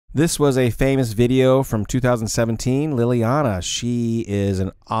This was a famous video from 2017. Leilanie, she is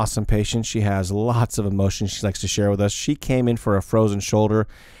an awesome patient. She has lots of emotions she likes to share with us. She came in for a frozen shoulder.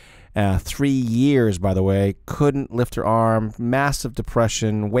 3 years, by the way, couldn't lift her arm, massive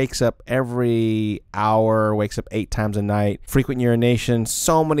depression, wakes up every hour, wakes up 8 times a night, frequent urination,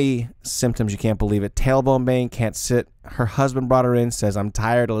 so many symptoms you can't believe it. Tailbone pain, can't sit. Her husband brought her in, says, I'm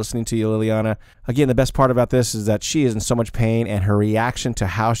tired of listening to you, Leilanie. Again, the best part about this is that she is in so much pain, and her reaction to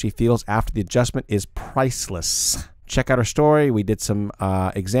how she feels after the adjustment is priceless. Check out her story. We did some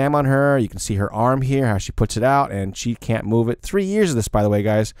exam on her. You can see her arm here, how she puts it out, and she can't move it. 3 years of this, by the way,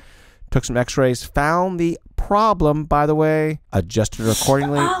 guys. Took some x-rays, found the problem, by the way, adjusted her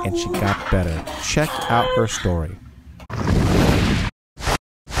accordingly, and she got better. Check out her story.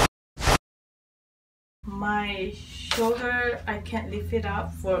 My shoulder, I can't lift it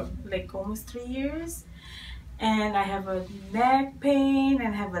up for like almost 3 years. And I have a neck pain,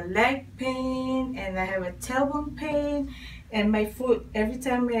 and I have a leg pain, and I have a tailbone pain. And my foot, every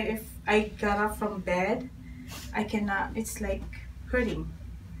time if I got up from bed, I cannot, it's like hurting.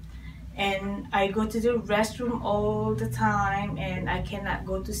 And I go to the restroom all the time, and I cannot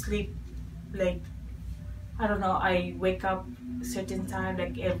go to sleep. Like, I don't know, I wake up a certain time,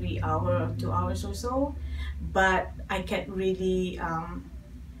 like every hour or 2 hours or so, but I can't really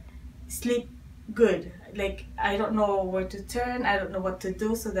sleep good. Like, I don't know where to turn, I don't know what to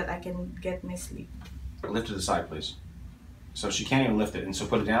do so that I can get my sleep. Lift to the side, please. So she can't even lift it, and so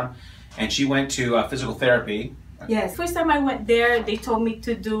put it down. And she went to physical therapy. Yes, first time I went there, they told me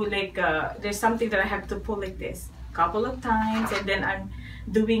to do like, there's something that I have to pull like this a couple of times, and then I'm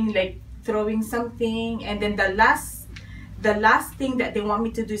doing like throwing something, and then the last thing that they want me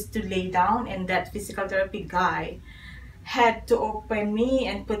to do is to lay down, and that physical therapy guy had to open me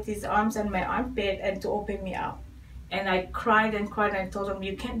and put his arms on my armpit and to open me out. And I cried and cried, and I told him,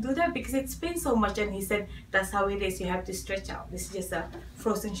 you can't do that because it's pain so much. And he said, that's how it is, you have to stretch out. This is just a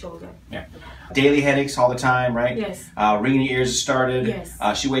frozen shoulder. Yeah. Daily headaches all the time, right? Yes. Ringing ears started.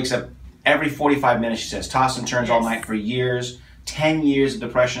 Yes. She wakes up every 45 minutes, she says, toss and turns all night for years, 10 years of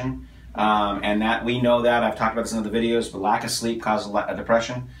depression. And that we know that, I've talked about this in other videos, but lack of sleep causes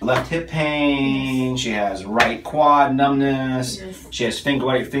depression. Left hip pain, she has right quad numbness, she has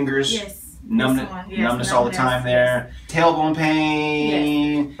right fingers. Numbness all the time there. Tailbone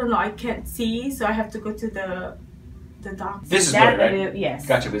pain. Yes. No, I can't see, so I have to go to the doctor. This is blurry, right? Yes.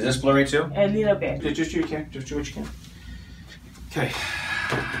 Gotcha. But is this blurry too? A little bit. Just do what you can. Okay.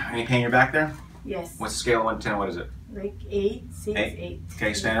 Any pain in your back there? Yes. What's the scale of 1 to 10? What is it? Like 8, 6, 8.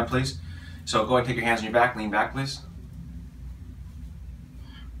 Okay, stand up, please. So go ahead and take your hands on your back. Lean back, please.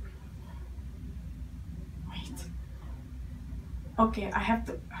 Okay,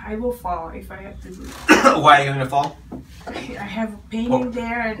 I will fall if I have to do it. Why are you going to fall? I have pain in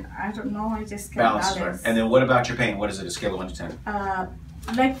there, and I don't know, I just can't balance. Right. And then what about your pain? What is it, a scale of 1 to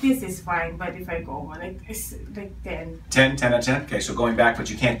 10? Like this is fine, but if I go over, like it's like 10. 10 out of 10? Okay, so going back, but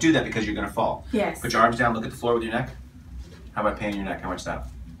you can't do that because you're going to fall. Yes. Put your arms down, look at the floor with your neck. How about pain in your neck? How much is that?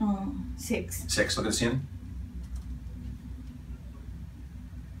 6. 6, look at the ceiling.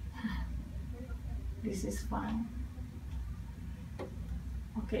 This is fine.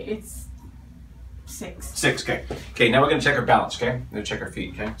 Okay, it's 6. 6, okay. Okay, now we're going to check her balance, okay? We're going to check her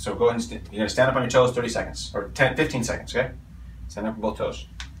feet, okay? So go ahead and you're going to stand up on your toes 30 seconds, or 15 seconds, okay? Stand up on both toes.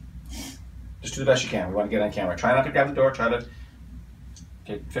 Just do the best you can. We want to get on camera. Try not to grab the door. Try to...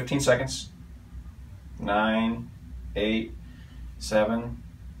 Okay, 15 seconds. 9, 8, 7,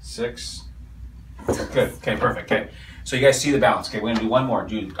 6. Good. Okay, perfect. Okay. So you guys see the balance. Okay, we're going to do one more.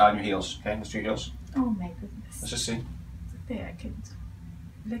 Do it on your heels. Okay, let's do your heels. Oh my goodness. Let's just see. There, I can...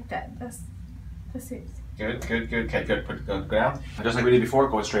 Like that. That's it. Good. Okay, good. Go down. And just like we did before,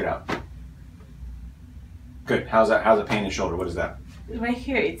 go straight out. Good. How's that? How's the pain in the shoulder? What is that? Right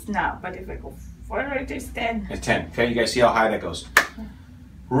here, it's not. But if I go forward, it's 10. It's 10. Okay, you guys see how high that goes.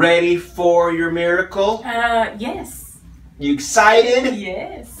 Ready for your miracle? Yes. You excited?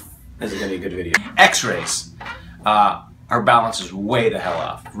 Yes. This is gonna be a good video. X-rays. Her balance is way the hell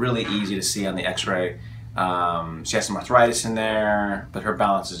off. Really easy to see on the X-ray. She has some arthritis in there, but her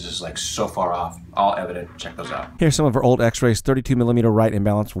balance is just like so far off. All evident. Check those out. Here's some of her old x-rays. 32mm right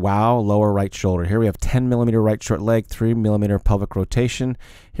imbalance. Wow. Lower right shoulder. Here we have 10mm right short leg, 3mm pelvic rotation.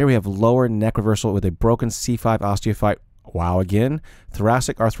 Here we have lower neck reversal with a broken C5 osteophyte. Wow again.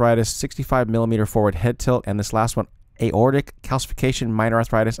 Thoracic arthritis, 65mm forward head tilt. And this last one, aortic calcification, minor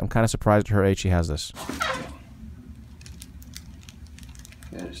arthritis. I'm kind of surprised at her age she has this.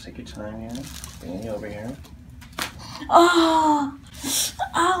 Yeah, just take your time here. Bring it over here. Oh!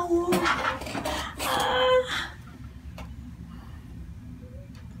 Ow!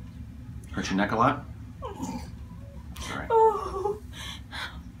 Hurt your neck a lot? Sorry. Oh.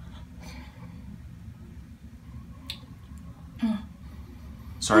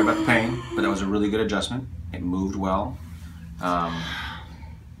 Sorry about the pain, but that was a really good adjustment. It moved well.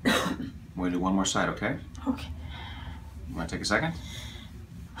 We're gonna do one more side, okay? Okay. You wanna take a second?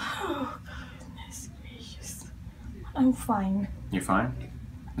 Oh, goodness gracious. I'm fine. You're fine?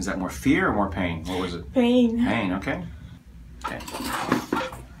 Is that more fear or more pain? What was it? Pain. Pain, okay. Okay.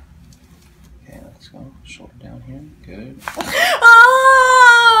 Okay, let's go. Shoulder down here. Good.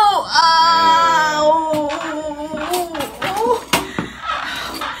 Oh! Ow!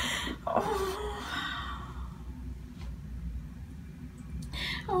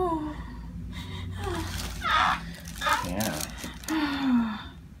 Oh. Yeah.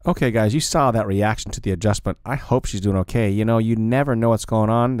 Okay, guys, you saw that reaction to the adjustment. I hope she's doing okay. You know, you never know what's going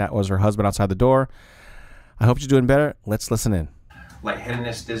on. That was her husband outside the door. I hope she's doing better. Let's listen in.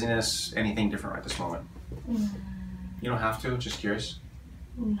 Lightheadedness, dizziness, anything different right this moment? You don't have to, just curious.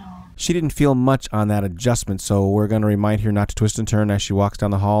 No. She didn't feel much on that adjustment, so we're going to remind her not to twist and turn as she walks down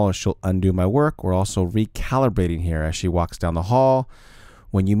the hall, or she'll undo my work. We're also recalibrating here as she walks down the hall.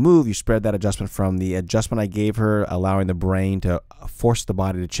 When you move, you spread that adjustment from the adjustment I gave her, allowing the brain to force the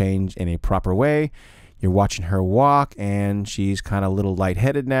body to change in a proper way. You're watching her walk, and she's kind of a little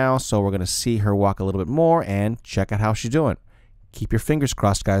lightheaded now, so we're going to see her walk a little bit more and check out how she's doing. Keep your fingers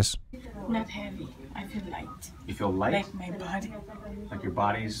crossed, guys. Not heavy. I feel light. You feel light? Like my body. Like your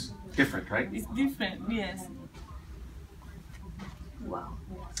body's different, right? It's different, yes. Wow.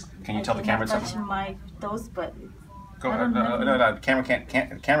 Can you tell the camera touch something? my toes, but Go I ahead. don't No, have the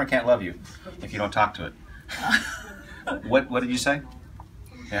camera can't love you if you don't talk to it. What did you say?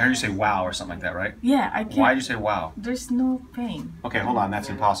 I heard you say wow or something like that, right? yeah, I can't. Why did you say wow? There's no pain. Okay, hold on. That's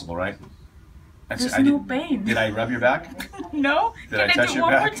impossible, right? There's no pain. Did I rub your back? No? Did Can I touch do your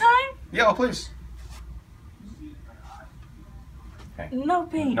one back? more time? Yeah, oh, please. Okay. No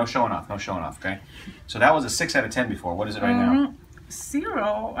pain. No showing off. No showing off, okay? So that was a 6 out of 10 before. What is it right now?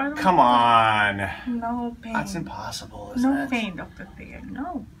 0. I don't Come on. No pain. That's impossible, isn't No it? pain, Dr. Thayer.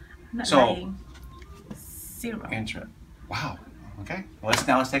 No. I'm not So- lying. 0. Wow. Okay. Well,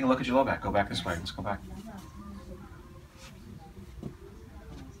 let's take a look at your low back. Go back this way. Let's go back.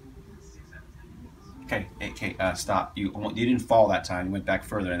 Okay, stop. You didn't fall that time. You went back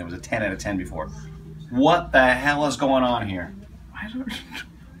further, and it was a 10 out of 10 before. What the hell is going on here? I don't know.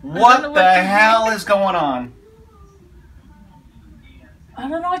 What know the what to do. hell is going on? I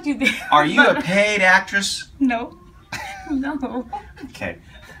don't know what you did. Are you a paid actress? No. No. Okay.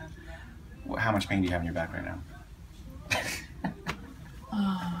 How much pain do you have in your back right now?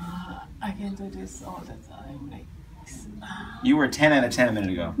 I can do this all the time. Like, You were a 10 out of 10 a minute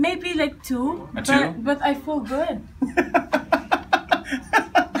ago. maybe like 2. A 2? But I feel good.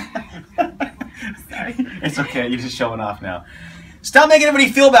 Sorry. It's okay. You're just showing off now. Stop making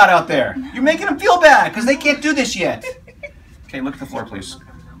everybody feel bad out there. You're making them feel bad because they can't do this yet. Okay, look at the floor, please.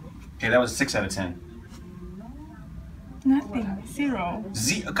 Okay, that was a 6 out of 10. Nothing. 0.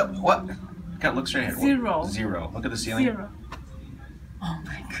 What? God, look straight ahead. 0. 0. Look at the ceiling. 0. Oh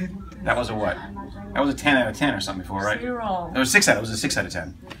my goodness. That was a what? That was a 10 out of 10 or something before, right? 0. That was 6 out. It was a 6 out of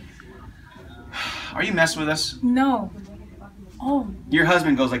 10. Are you messing with us? No. Oh. Your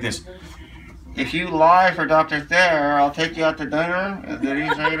husband goes like this. If you lie for Dr. Thayer, I'll take you out to dinner. Did he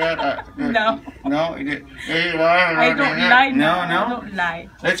say that? No. No, he did. Did he lie? I don't lie. No, I no. don't lie.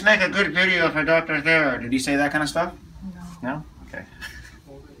 Let's make a good video for Dr. Thayer. Did he say that kind of stuff? No. No? Okay.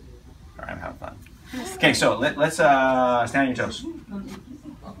 All right, I'm having fun. Okay, so let's stand on your toes.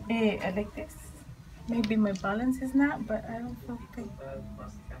 I like this. Maybe my balance is not, but I don't feel pain.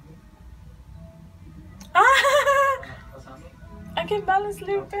 Ah! I can balance a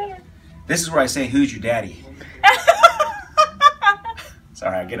little better. This is where I say, who's your daddy?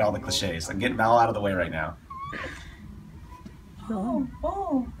 Sorry, I get all the cliches. I'm getting them all out of the way right now. Oh,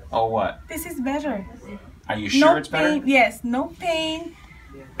 oh. Oh, what? This is better. Are you sure No it's better? pain. Yes, no pain.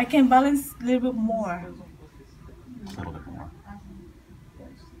 I can balance a little bit more. A little bit more.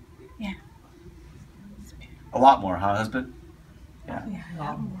 Yeah. A lot more, huh, husband? Yeah. Yeah, a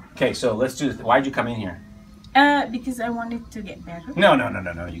lot more. Okay, so let's do this. Why'd you come in here? Because I wanted to get better. No.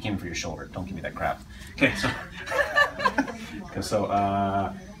 You came in for your shoulder. Don't give me that crap. Okay, so... okay, so,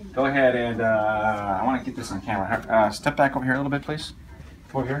 go ahead and, I want to get this on camera. Step back over here a little bit, please.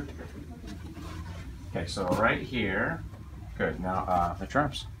 Over here. Okay, so right here. Good. Now, lift your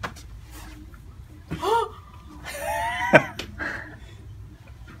arms.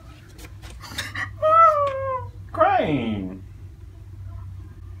 Crying.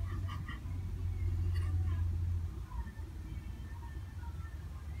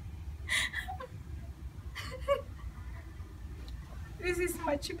 This is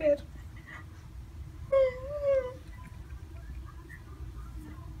much better.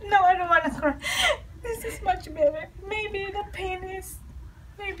 No, I don't want to cry. This is much better. Maybe the pain is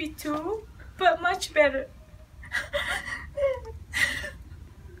maybe 2, but much better.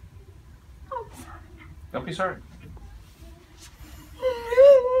 I'm sorry. Don't be sorry.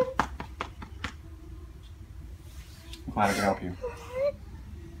 I'm glad I can help you.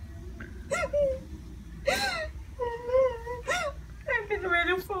 I've been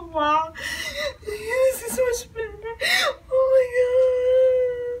waiting for a while. This is much better. Oh my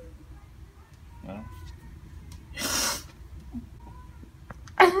god.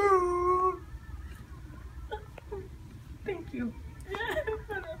 Well, Thank you.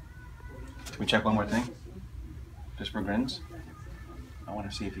 can we check one more thing? Just for grins? I want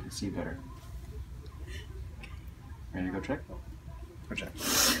to see if you can see better. Ready to go check? Go check.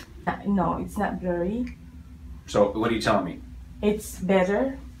 No, it's not blurry. So, what are you telling me? It's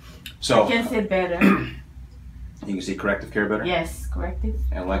better. So, I can say better. you can see corrective care better? Yes, corrective.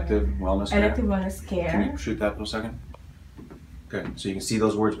 Elective wellness care? Elective wellness care. Can you shoot that for a second? Good. So you can see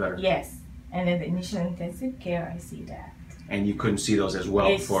those words better? Yes. And then the initial intensive care, I see that. And you couldn't see those as well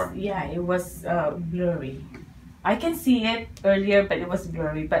before? Yeah, it was blurry. I can see it earlier, but it was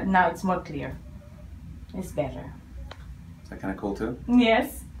blurry. But now it's more clear. It's better. Is that kind of cool too?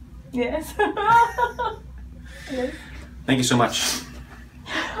 Yes. Yes. Yes. Thank you so much.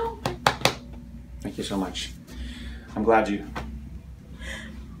 Thank you so much. I'm glad you...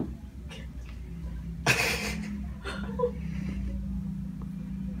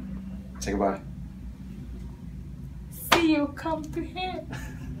 Say goodbye. See you come to him.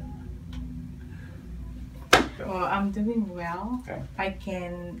 Well, I'm doing well. Okay. I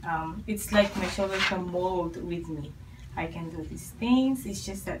can, it's like my shoulders can mold with me. I can do these things. It's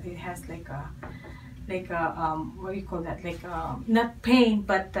just that it has like a, what do you call that? Like, not pain,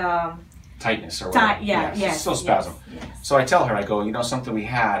 but, Tightness or whatever. yeah, yes. Still spasm. Yes, yes. So I tell her, I go, you know something, we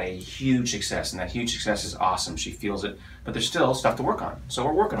had a huge success, and that huge success is awesome. She feels it, but there's still stuff to work on. So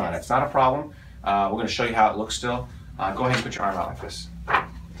we're working on it. It's not a problem. We're going to show you how it looks still. Go ahead and put your arm out like this.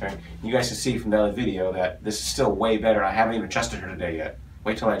 Okay. You guys can see from the other video that this is still way better. I haven't even adjusted her today yet.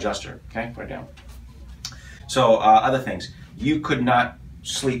 Wait till I adjust her. Okay, put it down. So other things. You could not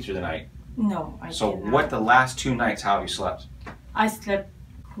sleep through the night. No, I So cannot. what the last 2 nights, how have you slept? I slept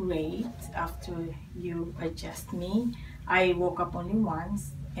great after you adjust me. I woke up only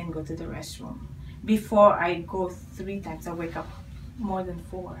once and go to the restroom. Before I go 3 times, I wake up more than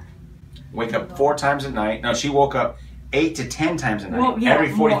 4. Wake up 4 times at night. No, she woke up 8 to 10 times a night. Well, yeah,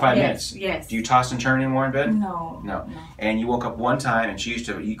 every 45 more, minutes. Yes. Do you toss and turn anymore in bed? No. No. And you woke up 1 time, and she used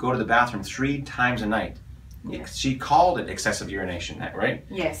to you go to the bathroom 3 times a night. Yes. She called it excessive urination, right?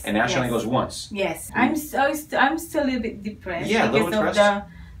 Yes. And now she yes. only goes once. Yes. I'm still a little bit depressed Yeah, a little because depressed.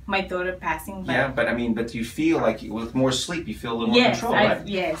 of my daughter passing. But Yeah, but I mean, but you feel like with more sleep, you feel a little more yes, control, right?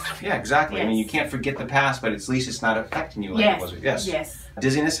 yes. Yeah, exactly. I mean, you Yes. can't forget the past, but at least it's not affecting you like Yes. it was. Yes. Yes.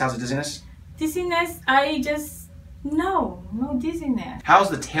 Dizziness? How's the dizziness? Dizziness, no dizziness. How's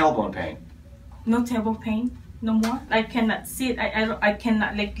the tailbone pain? No table pain, no more. I cannot sit. I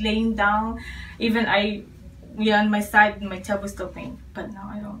cannot like laying down. Even on my side, my tail was still pain. But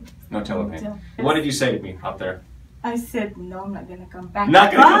now I don't. No tailbone pain. What did you say to me up there? I said no, I'm not gonna come back.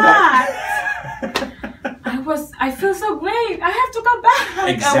 Not gonna come back. I feel so great. I have to come back.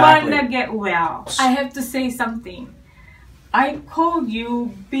 Exactly. I wanna get well. I have to say something. I called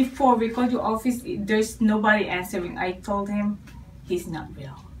you before we called your office. There's nobody answering. I told him he's not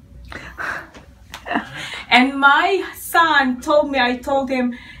real. And my son told me, I told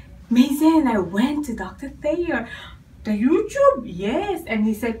him, Mason, I went to Dr. Thayer. The YouTube? Yes. And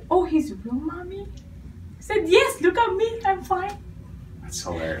he said, oh, he's real, mommy? I said, yes, look at me. I'm fine. That's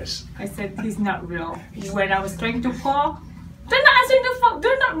hilarious. I said, he's not real. When I was trying to call, they're not answering the phone.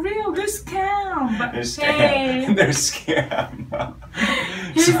 They're not real. They're scam. But They're hey, scam. They're scam.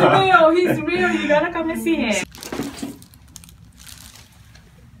 he's real. He's real. You gotta come and see him.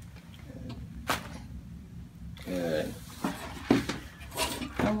 Good.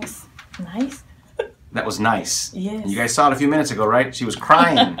 That was nice. That was nice. Yes. You guys saw it a few minutes ago, right? She was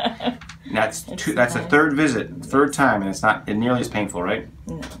crying. That's the 3rd visit, 3rd time, and it's not nearly as painful, right?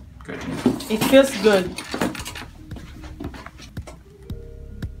 No. Good. It feels good.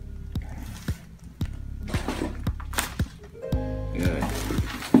 Good.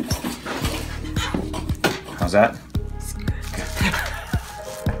 How's that?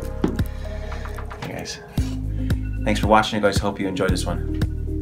 Hey guys. Thanks for watching, you guys. Hope you enjoyed this one.